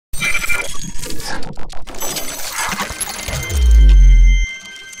What's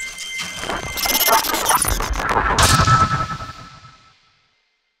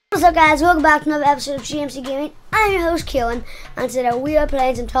up guys, welcome back to another episode of G.M.C. Gaming. I'm your host Keelan, and today we are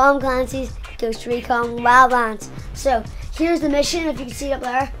playing some Tom Clancy's Ghost Recon Wildlands. So, here's the mission, if you can see it up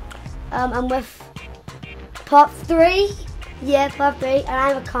there. I'm with Pop 3, yeah, Pop 3, and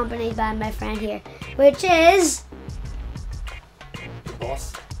I'm accompanied by my friend here, which is... The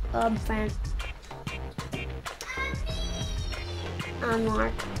boss. Friend. And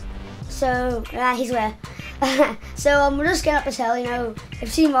Mark. So, he's with. So we're just getting up this hill, you know. If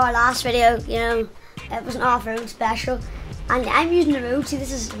you've seen our last video, you know, it was an off-road special. And I'm using the road, see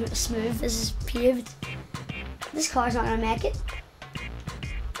this is smooth, this is paved. This car's not gonna make it.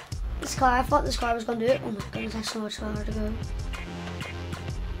 This car, I thought this car was gonna do it. Oh my goodness, that's so much further to go.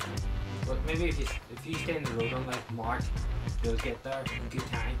 But maybe if you stay in the road on like March, you'll get there in good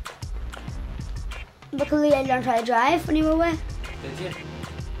time. Luckily I learned how to drive when you were away. Did you?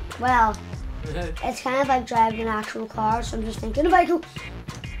 Well, it's kind of like driving an actual car, so I'm just thinking if I go...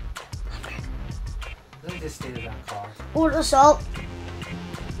 Let me just stay to that car. Order assault.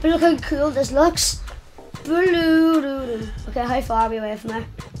 But look how cool this looks. Okay, how far are we away from there?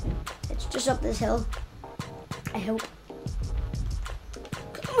 It's just up this hill. I hope.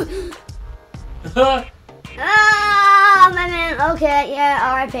 Ah, my man. Okay,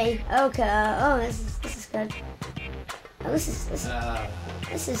 yeah, R.I.P. Okay. Oh, this is good. Oh, this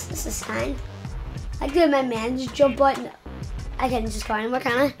is fine. I do my man just jump out and I can't use this car anymore,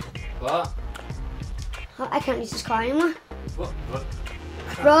 can I? What? I can't use this car anymore. What?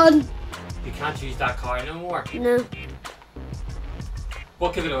 Run! You can't use that car no more? No.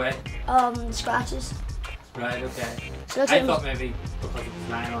 What give it away? Scratches. Right, okay. So I thought maybe because it was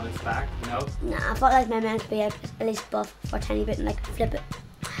lying on its back, no? Nah, I thought like my man could be at least buff for a tiny bit and like flip it.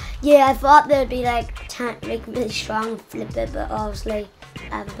 Yeah, I thought they'd be like really strong and flip it, but obviously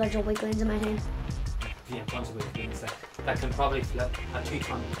I have a bunch of weaklings in my team. Yeah, a bunch of weaklings that can probably flip a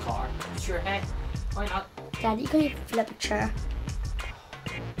 2-ton car. Sure, hey, why not? Dad, you can even flip a chair.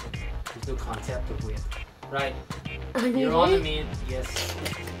 There's no concept of weight. Right, And you're on the main, yes.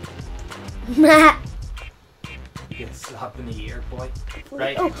 Nah. You get slapped in the ear, boy.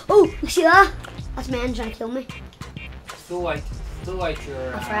 Right. Oh, you see that? That's man trying to kill me. Throw out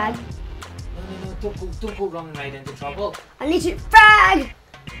your... A frag. No, don't go running right into trouble. I need to frag!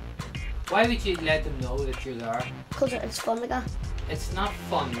 Why would you let them know that you're there? Because it's fun like that. It's not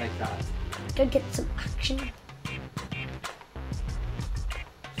fun like that. Go get some action.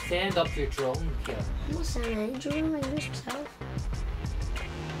 Send up your drone, kid. I'm not saying anything, Jordan, I use myself.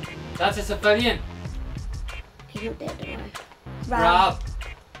 That's a civilian. He's not dead, don't worry. Rob.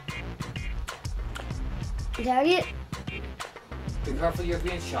 Target. Be careful, you're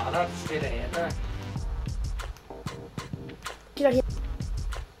being shot at straight ahead there. Get out of here.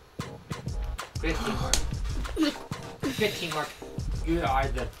 Great teamwork. Great teamwork. You are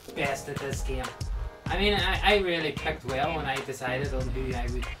the best at this game. I mean, I really picked well when I decided on who I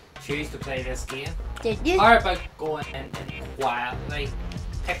would choose to play this game. Did you? Or about going in quietly,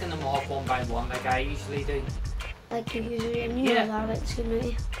 picking them off one by one like I usually do. Like you usually, and you know a lot about this game, don't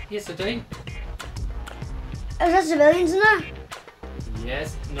you? Yes, I do. Oh, is that civilians in there?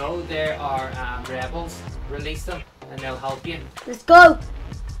 Yes. No, there are rebels. Release them and they'll help you. Let's go!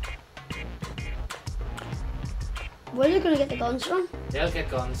 Where are you going to get the guns from? They'll get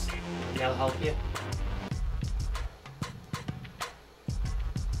guns. They'll help you.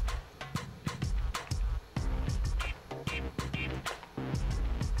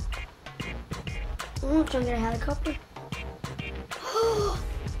 I'm trying to get a helicopter.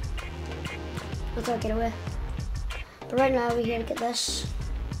 Let's all get away. But right now we're here to get this.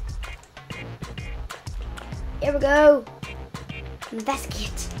 Here we go.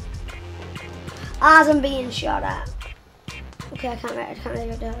 Investigate. As I'm being shot at. Okay, I can't really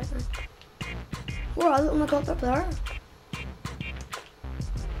get down right now. Where are they? Oh my god, they're up there.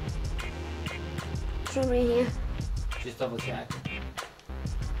 There's somebody in here. Just double check.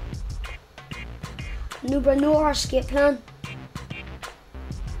 No our escape plan.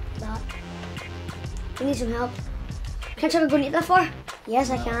 That. We need some help. Can I try to go need that far? Yes,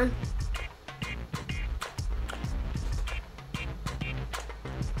 no. I can.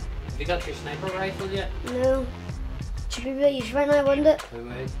 Have you got your sniper rifle yet? No. Should be really used right now, wouldn't it?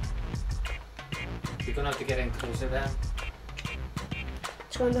 Wait. You're gonna have to get in closer then.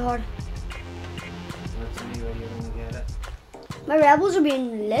 It's going to be hard. That's me where you're gonna get it. My rebels are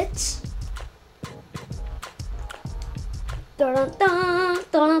being lit. There you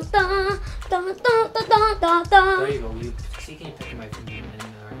go. See, can you pick him out from in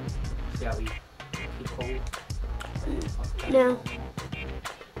there? See how he Keep cold. No.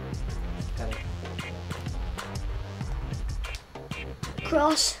 Okay.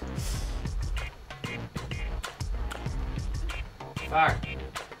 Cross. Fire.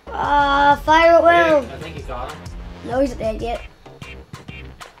 Fire at will. I think you got him. No, he's not dead yet.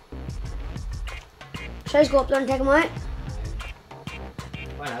 Should I just go up there and take him out?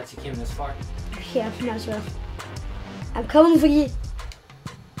 Why not? You came this far. Yeah, might as well. I'm coming for you.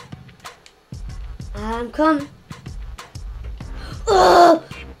 I'm coming. Ugh!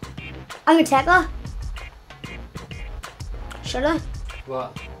 I'm gonna take her. Should I?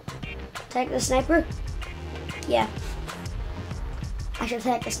 What? Take the sniper? Yeah. I should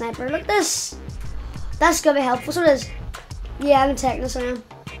take the sniper. Look at this. That's gonna be helpful, so it is. Yeah, I'm gonna take this around.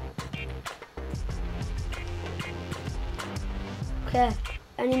 Okay.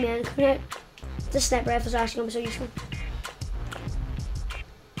 Any man coming out? This sniper rifle is actually gonna be so useful.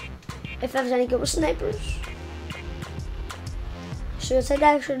 If there's any good with snipers. Should I say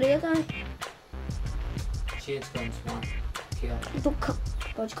that? Should I do that? Change guns, one. Kill. Don't come.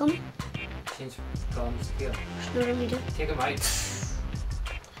 What's coming? Change guns, kill. No, don't need to. Take him out.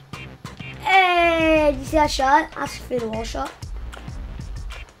 Hey, did you see that shot? That's a through the wall shot.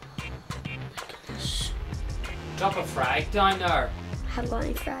 Drop a frag down there. I haven't got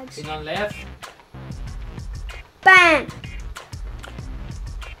any frags. Been on left. Bang!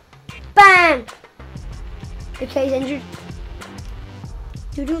 Bang! Okay, he's injured.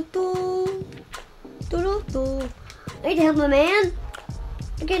 Do-do-do. Do-do-do. I need to help my man.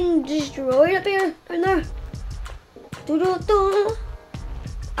 I'm getting destroyed up here, down there. Do-do-do.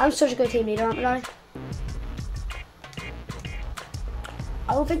 I'm such a good team leader, aren't I, Daddy?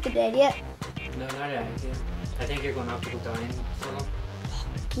 I don't think they're dead yet. No, not yet. I think you're going to have to go down for them.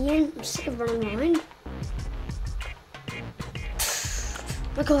 Again, I'm sick of running around.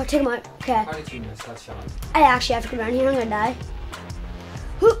 Oh god, take him out. Okay. How did you miss that shot? I actually have to come down here, I'm gonna die.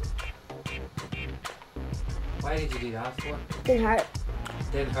 Whoop. Why did you do that for? Didn't hurt.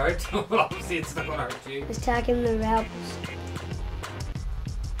 Didn't hurt? Well, obviously it's not going to hurt you. He's attacking the rebels.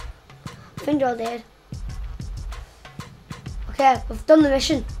 I think they're all dead. Okay, we've done the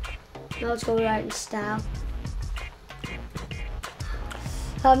mission. Now let's go out in style.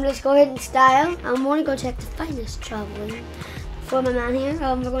 Let's go ahead in style. I'm only going to take the finest traveling for my man here.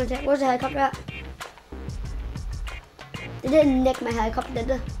 We're going to take. Where's the helicopter at? They didn't nick my helicopter,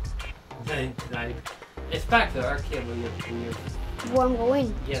 did they? No. It's back there, kid, where you're... Where I'm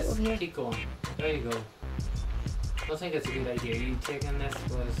going? Yes, Over here. keep going. There you go. I don't think it's a good idea. You taking this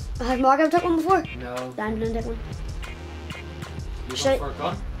was... Has Mark ever took one before? No. I'm gonna take one. You Should going for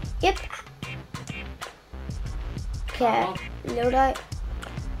a gun? Yep. Okay, load out.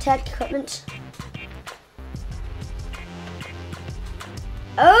 Tech equipment.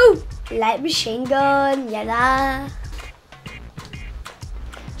 Oh! Light machine gun, yada.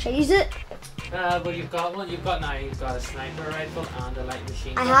 Should I use it? Well, you've got one. You've got a sniper rifle and a light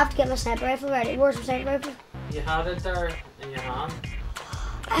machine gun. I have to get my sniper rifle ready. Where's my sniper rifle? You had it there in your hand.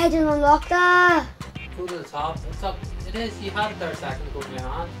 I didn't unlock that. Go to the top. It's up. It is. You had it there a second ago in your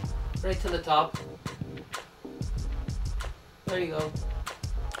hand. Right to the top. There you go.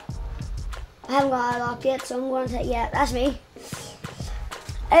 I haven't got it unlocked yet, so I'm going to take. Yeah, that's me.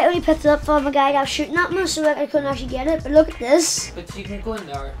 I only picked it up for my guy that was shooting at me, so I couldn't actually get it. But look at this. But you can go in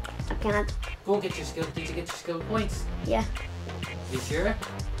there. I can't. Go and get your skill. Did you get your skill points? Yeah. You sure?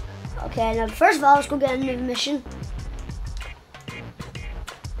 Okay, now first of all, let's go get a new mission.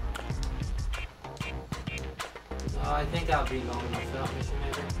 I think that'll be long enough for that mission,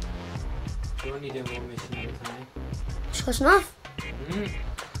 maybe. You only do one mission at a time. That's enough. Mm.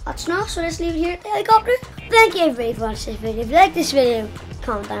 That's enough, so let's leave it here at the helicopter. Thank you everybody for watching this video. If you like this video,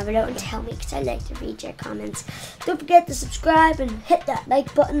 comment down below and tell me, because I like to read your comments. Don't forget to subscribe and hit that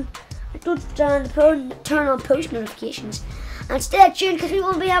like button. And don't forget to turn on post notifications. And stay tuned, because we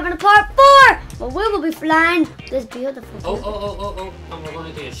will be having a part 4 where we will be flying this beautiful Oh. And we're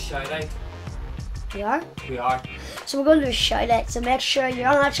going to do a shout out. We are? We are. So we're going to do a shout out, so make sure you're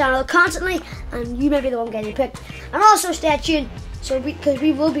on our channel constantly and you may be the one getting picked. And also stay tuned, because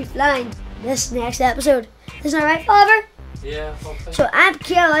we will be flying this next episode. Isn't that right, Father? Yeah, hopefully. So I'm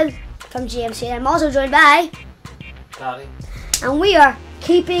Kieran from G.M.C. and I'm also joined by Daddy. and we are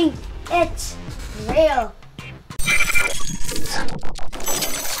keeping it real.